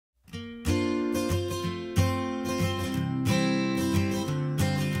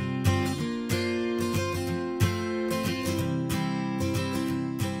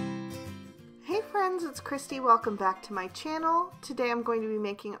friends, it's Christy. Welcome back to my channel. Today I'm going to be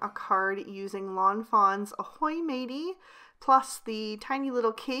making a card using Lawn Fawn's Ahoy Matey plus the tiny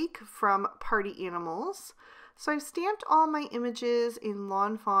little cake from Party Animals. So I've stamped all my images in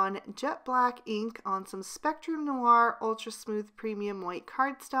Lawn Fawn jet black ink on some Spectrum Noir Ultra Smooth Premium White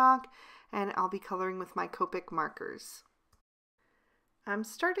cardstock, and I'll be coloring with my Copic markers. I'm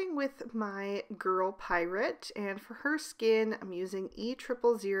starting with my girl pirate, and for her skin I'm using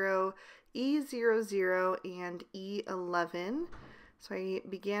E000, E00, and E11. So I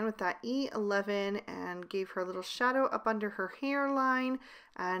began with that E11 and gave her a little shadow up under her hairline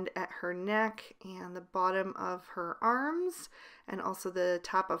and at her neck and the bottom of her arms and also the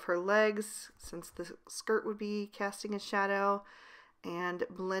top of her legs, since the skirt would be casting a shadow, and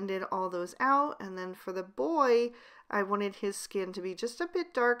blended all those out. And then for the boy, I wanted his skin to be just a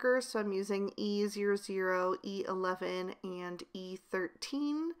bit darker, so I'm using E00, E11, and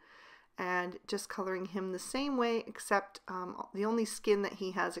E13, and just coloring him the same way, except the only skin that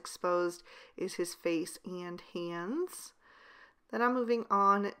he has exposed is his face and hands. Then I'm moving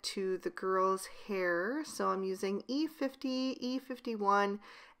on to the girl's hair, so I'm using E50, E51,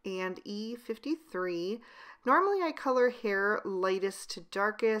 and E53. Normally I color hair lightest to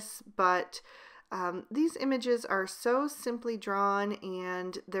darkest, but these images are so simply drawn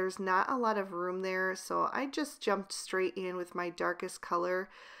and there's not a lot of room there, so I just jumped straight in with my darkest color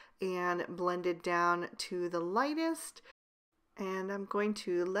and blended down to the lightest. And I'm going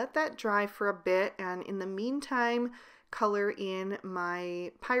to let that dry for a bit, and in the meantime color in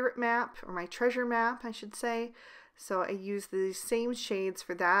my pirate map, or my treasure map I should say. So I used the same shades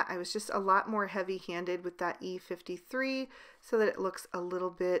for that. I was just a lot more heavy-handed with that E53 so that it looks a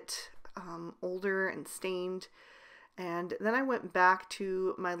little bit older and stained. And then I went back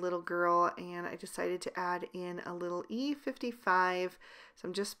to my little girl and I decided to add in a little E55. So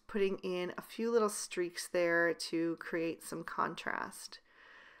I'm just putting in a few little streaks there to create some contrast.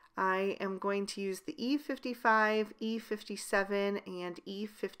 I am going to use the E55, E57, and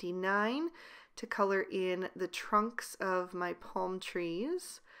E59 to color in the trunks of my palm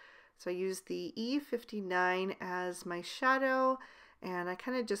trees. So I use the E59 as my shadow, and I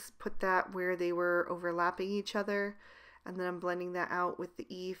kind of just put that where they were overlapping each other, and then I'm blending that out with the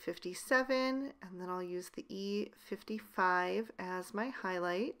E57, and then I'll use the E55 as my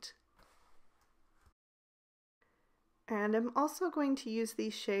highlight. And I'm also going to use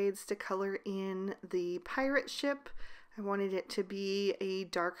these shades to color in the pirate ship. I wanted it to be a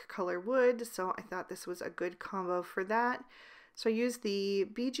dark color wood, so I thought this was a good combo for that. So I used the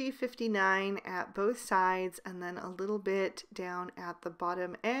BG59 at both sides and then a little bit down at the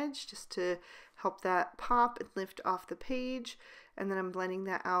bottom edge just to help that pop and lift off the page. And then I'm blending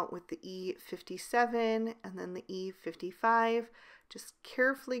that out with the E57 and then the E55, just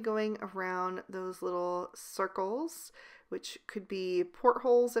carefully going around those little circles, which could be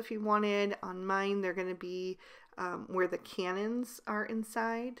portholes if you wanted. On mine, they're going to be where the cannons are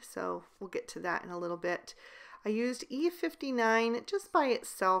inside, so we'll get to that in a little bit. I used E59 just by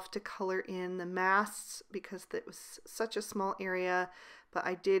itself to color in the masts because it was such a small area, but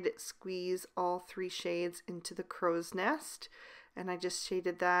I did squeeze all three shades into the crow's nest, and I just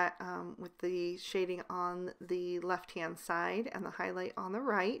shaded that with the shading on the left hand side and the highlight on the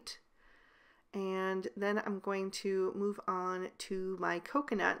right. And then I'm going to move on to my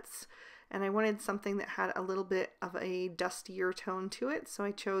coconuts, and I wanted something that had a little bit of a dustier tone to it, so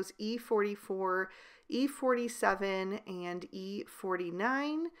I chose E44, E47, and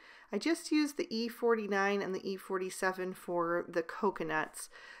E49. I just used the E49 and the E47 for the coconuts,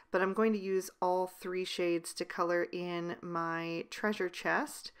 but I'm going to use all three shades to color in my treasure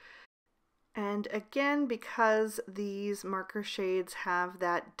chest. And again, because these marker shades have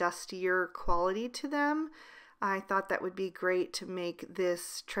that dustier quality to them, I thought that would be great to make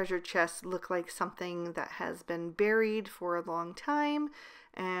this treasure chest look like something that has been buried for a long time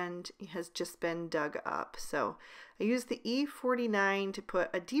and has just been dug up. So I used the E49 to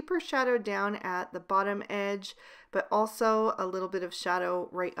put a deeper shadow down at the bottom edge, but also a little bit of shadow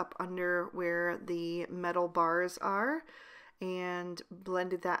right up under where the metal bars are, and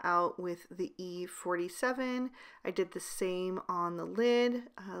blended that out with the E47. I did the same on the lid,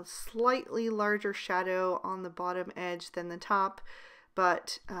 a slightly larger shadow on the bottom edge than the top,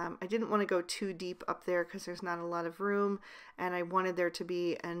 but I didn't want to go too deep up there because there's not a lot of room, and I wanted there to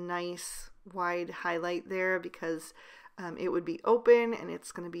be a nice wide highlight there because it would be open and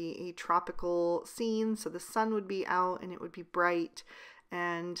it's going to be a tropical scene, so the sun would be out and it would be bright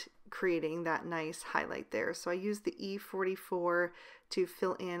and creating that nice highlight there. So I used the E44 to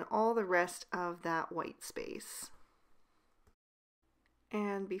fill in all the rest of that white space.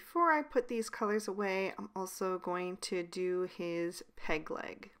 And before I put these colors away, I'm also going to do his peg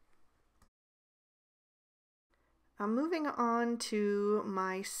leg. I'm moving on to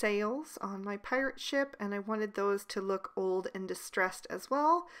my sails on my pirate ship, and I wanted those to look old and distressed as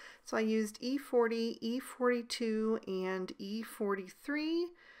well. So I used E40, E42, and E43.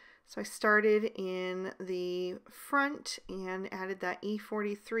 So I started in the front and added that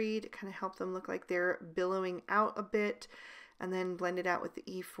E43 to kind of help them look like they're billowing out a bit, and then blended out with the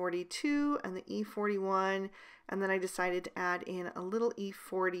E42 and the E41, and then I decided to add in a little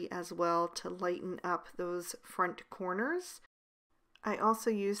E40 as well to lighten up those front corners. I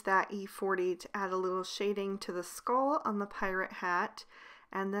also used that E40 to add a little shading to the skull on the pirate hat,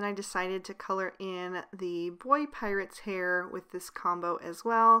 and then I decided to color in the boy pirate's hair with this combo as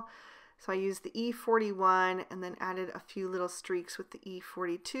well. So I used the E41 and then added a few little streaks with the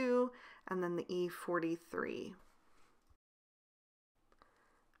E42 and then the E43.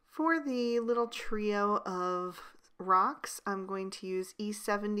 For the little trio of rocks, I'm going to use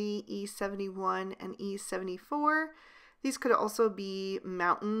E70, E71, and E74. These could also be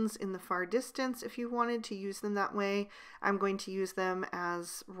mountains in the far distance if you wanted to use them that way. I'm going to use them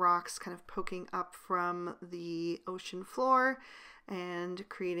as rocks kind of poking up from the ocean floor and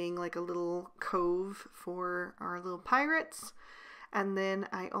creating like a little cove for our little pirates. And then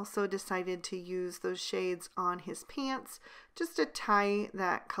I also decided to use those shades on his pants just to tie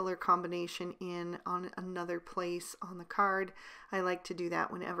that color combination in on another place on the card. I like to do that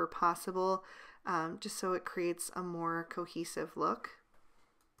whenever possible, just so it creates a more cohesive look.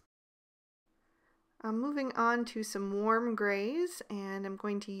 I'm moving on to some warm grays, and I'm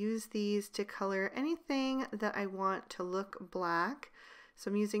going to use these to color anything that I want to look black.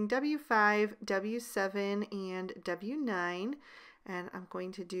 So I'm using W5, W7, and W9. And I'm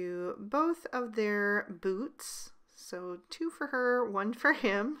going to do both of their boots, so 2 for her, 1 for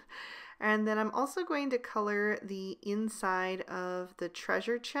him. And then I'm also going to color the inside of the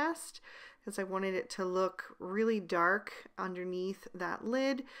treasure chest because I wanted it to look really dark underneath that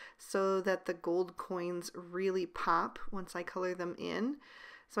lid so that the gold coins really pop once I color them in.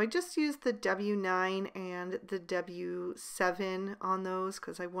 So I just used the W9 and the W7 on those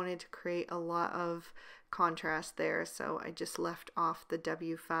because I wanted to create a lot of contrast there, so I just left off the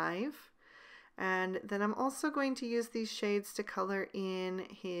W5. And then I'm also going to use these shades to color in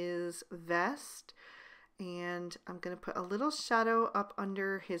his vest, and I'm going to put a little shadow up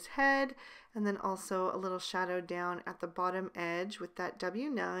under his head and then also a little shadow down at the bottom edge with that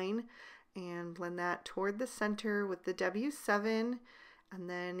W9 and blend that toward the center with the W7, and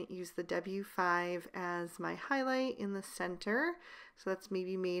then use the W5 as my highlight in the center. So that's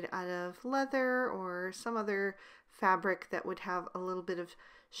maybe made out of leather or some other fabric that would have a little bit of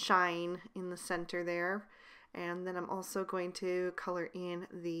shine in the center there. And then I'm also going to color in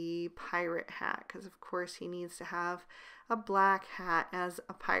the pirate hat because of course he needs to have a black hat as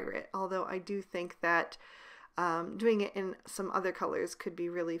a pirate, although I do think that doing it in some other colors could be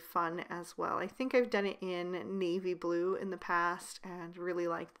really fun as well. I think I've done it in navy blue in the past and really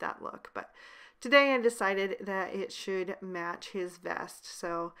liked that look, but today I decided that it should match his vest.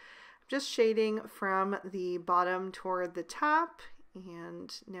 So I'm just shading from the bottom toward the top,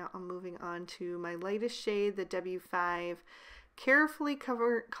 and now I'm moving on to my lightest shade, the W5, carefully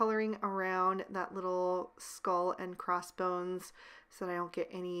coloring around that little skull and crossbones so that I don't get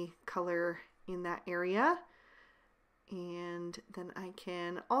any color in that area. And then I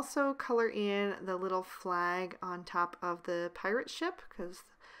can also color in the little flag on top of the pirate ship because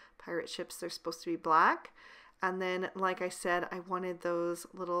pirate ships are supposed to be black. And then, like I said, I wanted those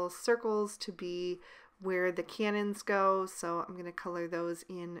little circles to be where the cannons go, so I'm going to color those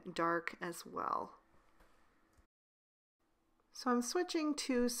in dark as well. So I'm switching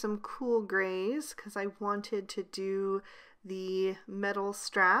to some cool grays because I wanted to do the metal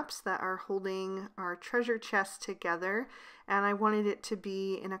straps that are holding our treasure chest together, and I wanted it to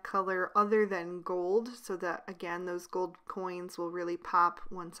be in a color other than gold so that again those gold coins will really pop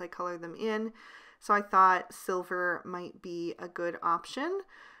once I color them in. So I thought silver might be a good option.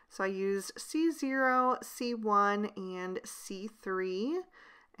 So I used C0, C1, and C3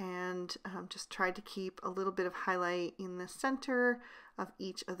 and just tried to keep a little bit of highlight in the center of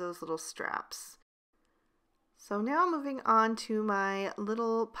each of those little straps. So now moving on to my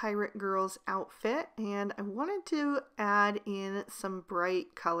little pirate girl's outfit, and I wanted to add in some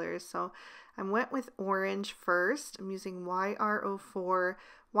bright colors. So I went with orange first. I'm using YR04,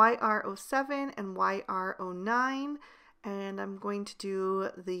 YR07, and YR09, and I'm going to do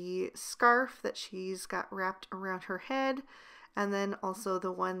the scarf that she's got wrapped around her head, and then also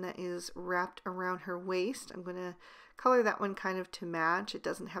the one that is wrapped around her waist. I'm going to color that one kind of to match. It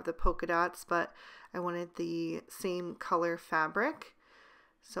doesn't have the polka dots, but I wanted the same color fabric.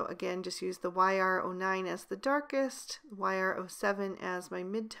 So again, just use the YR09 as the darkest, YR07 as my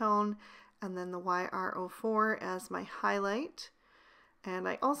midtone, and then the YR04 as my highlight. And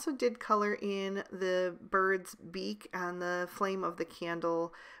I also did color in the bird's beak and the flame of the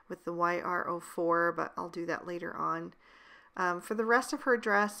candle with the YR04, but I'll do that later on. For the rest of her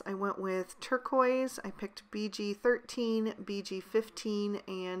dress, I went with turquoise. I picked BG13, BG15,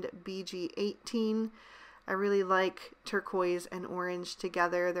 and BG18. I really like turquoise and orange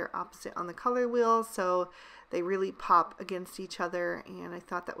together. They're opposite on the color wheel, so they really pop against each other, and I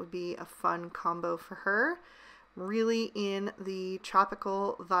thought that would be a fun combo for her. Really in the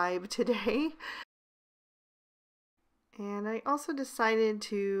tropical vibe today. And I also decided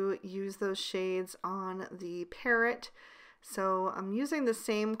to use those shades on the parrot. So I'm using the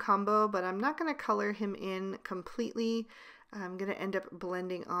same combo, but I'm not going to color him in completely. I'm going to end up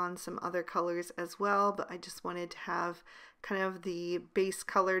blending on some other colors as well, but I just wanted to have kind of the base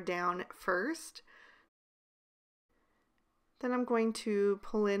color down first. Then I'm going to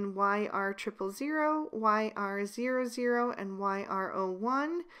pull in YR000, YR00, and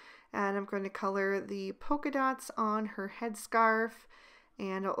YR01, and I'm going to color the polka dots on her headscarf,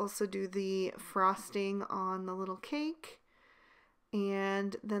 and I'll also do the frosting on the little cake.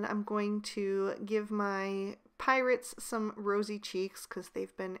 And then I'm going to give my pirates some rosy cheeks because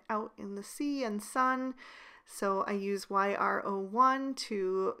they've been out in the sea and sun. So I use YR01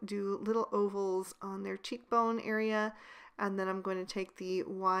 to do little ovals on their cheekbone area. And then I'm going to take the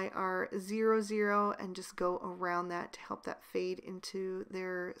YR00 and just go around that to help that fade into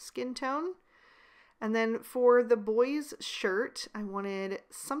their skin tone. And then for the boy's shirt, I wanted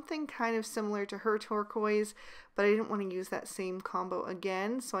something kind of similar to her turquoise, but I didn't want to use that same combo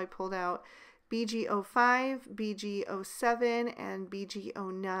again. So I pulled out BG05, BG07, and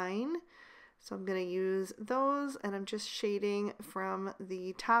BG09. So I'm going to use those, and I'm just shading from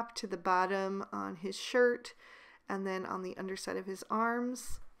the top to the bottom on his shirt, and then on the underside of his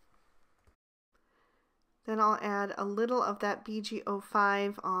arms. Then I'll add a little of that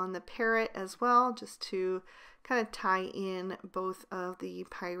BG05 on the parrot as well, just to kind of tie in both of the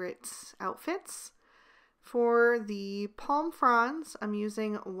pirates' outfits. For the palm fronds, I'm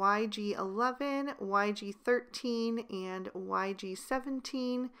using YG11, YG13, and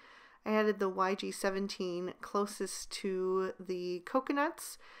YG17. I added the YG17 closest to the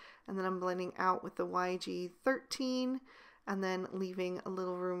coconuts, and then I'm blending out with the YG13, and then leaving a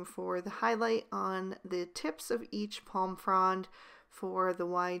little room for the highlight on the tips of each palm frond for the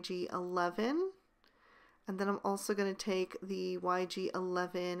YG11. And then I'm also going to take the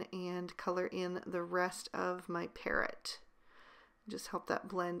YG11 and color in the rest of my parrot. Just help that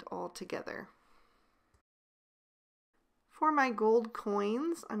blend all together. For my gold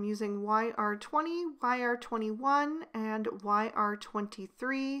coins, I'm using YR20, YR21, and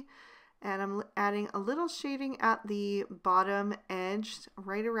YR23. And I'm adding a little shading at the bottom edge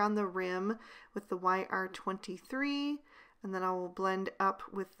right around the rim with the YR23, and then I will blend up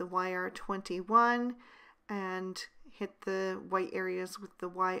with the YR21 and hit the white areas with the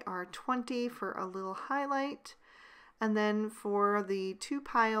YR20 for a little highlight. And then for the two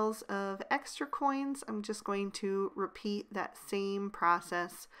piles of extra coins, I'm just going to repeat that same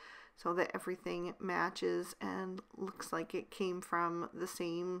process so that everything matches and looks like it came from the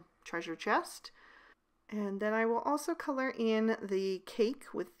same treasure chest. And then I will also color in the cake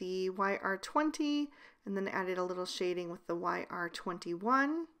with the YR20, and then added a little shading with the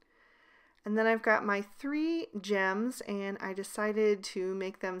YR21. And then I've got my 3 gems, and I decided to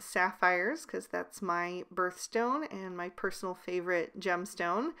make them sapphires because that's my birthstone and my personal favorite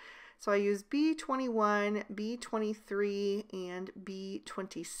gemstone. So I use B21, B23, and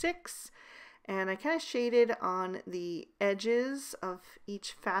B26. And I kind of shaded on the edges of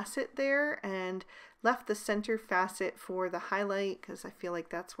each facet there and left the center facet for the highlight because I feel like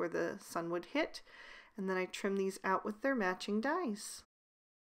that's where the sun would hit. And then I trim these out with their matching dies.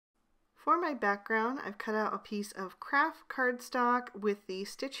 For my background, I've cut out a piece of craft cardstock with the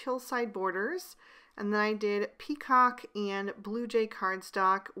Stitch Hillside borders, and then I did peacock and blue jay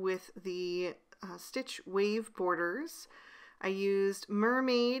cardstock with the Stitch Wave borders. I used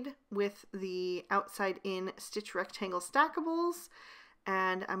mermaid with the outside in stitch rectangle stackables,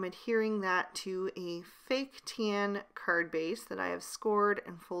 and I'm adhering that to a fake tan card base that I have scored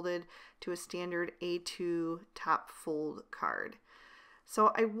and folded to a standard A2 top fold card.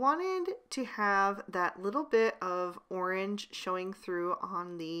 So I wanted to have that little bit of orange showing through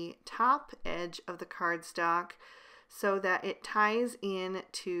on the top edge of the cardstock. so that it ties in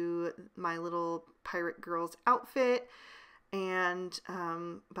to my little pirate girl's outfit. And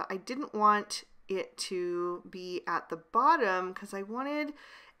but I didn't want it to be at the bottom because I wanted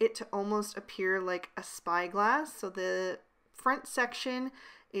it to almost appear like a spyglass. So the front section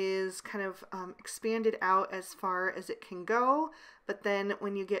is kind of expanded out as far as it can go, but then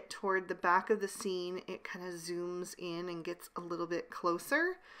when you get toward the back of the scene, it kind of zooms in and gets a little bit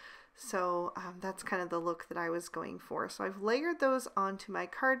closer. So that's kind of the look that I was going for. So I've layered those onto my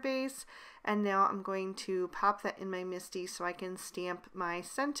card base, and now I'm going to pop that in my MISTI so I can stamp my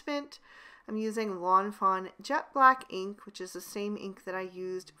sentiment. I'm using Lawn Fawn Jet Black ink, which is the same ink that I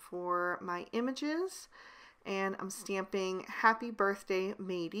used for my images. And I'm stamping Happy Birthday,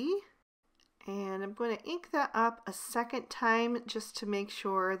 Matey. And I'm going to ink that up a second time just to make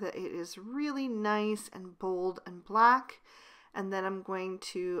sure that it is really nice and bold and black. And then I'm going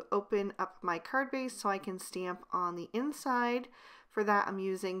to open up my card base so I can stamp on the inside. For that, I'm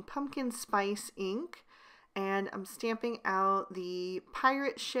using Pumpkin Spice ink, and I'm stamping out the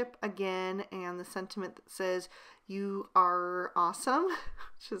pirate ship again and the sentiment that says, "You are awesome,"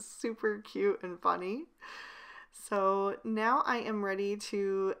 which is super cute and funny. So now I am ready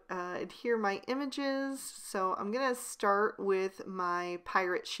to adhere my images. So I'm going to start with my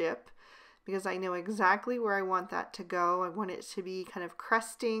pirate ship, because I know exactly where I want that to go. I want it to be kind of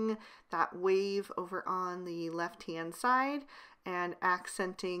cresting that wave over on the left-hand side and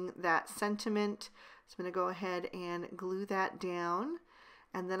accenting that sentiment. So I'm going to go ahead and glue that down.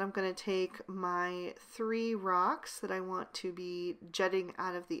 And then I'm going to take my 3 rocks that I want to be jetting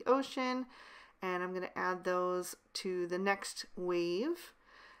out of the ocean, and I'm going to add those to the next wave.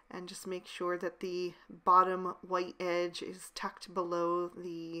 And just make sure that the bottom white edge is tucked below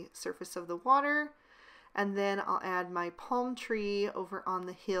the surface of the water. And then I'll add my palm tree over on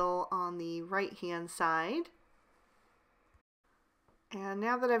the hill on the right hand side. And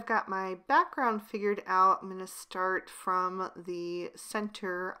now that I've got my background figured out, I'm going to start from the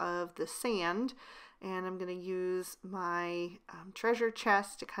center of the sand, and I'm going to use my treasure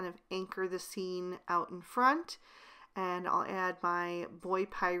chest to kind of anchor the scene out in front. And I'll add my boy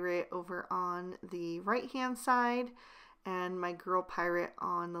pirate over on the right hand side and my girl pirate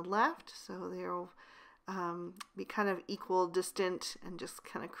on the left, so they'll be kind of equal distant and just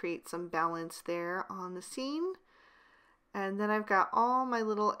kind of create some balance there on the scene. And then I've got all my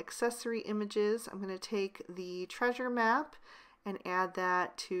little accessory images. I'm going to take the treasure map and add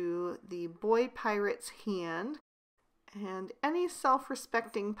that to the boy pirate's hand. And any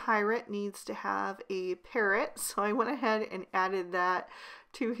self-respecting pirate needs to have a parrot, so I went ahead and added that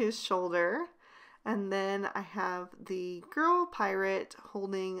to his shoulder. And then I have the girl pirate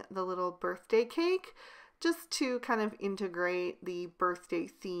holding the little birthday cake, just to kind of integrate the birthday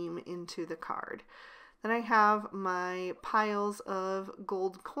theme into the card. Then I have my piles of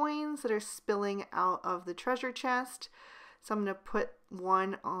gold coins that are spilling out of the treasure chest. So I'm going to put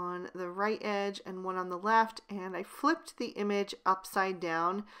one on the right edge and one on the left, and I flipped the image upside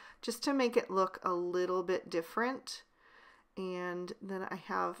down just to make it look a little bit different. And then I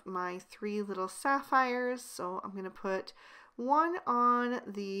have my 3 little sapphires, so I'm going to put one on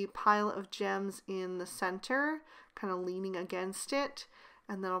the pile of gems in the center, kind of leaning against it,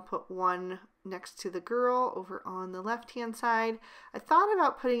 and then I'll put one next to the girl over on the left hand side. I thought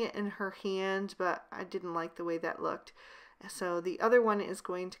about putting it in her hand, but I didn't like the way that looked. So the other one is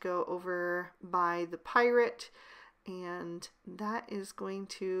going to go over by the pirate, and that is going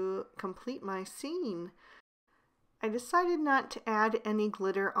to complete my scene. I decided not to add any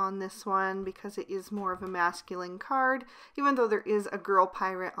glitter on this one because it is more of a masculine card. Even though there is a girl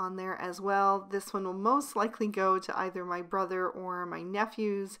pirate on there as well, this one will most likely go to either my brother or my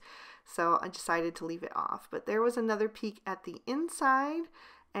nephews, so I decided to leave it off. But there was another peek at the inside,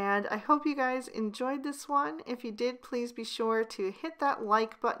 and I hope you guys enjoyed this one. If you did, please be sure to hit that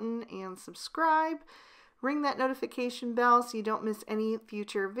like button and subscribe. Ring that notification bell so you don't miss any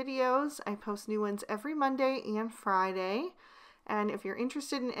future videos. I post new ones every Monday and Friday. And if you're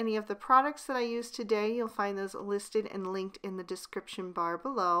interested in any of the products that I used today, you'll find those listed and linked in the description bar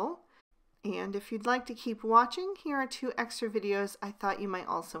below. And if you'd like to keep watching, here are 2 extra videos I thought you might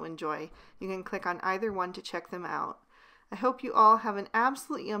also enjoy. You can click on either one to check them out. I hope you all have an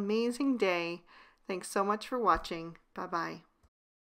absolutely amazing day. Thanks so much for watching. Bye-bye.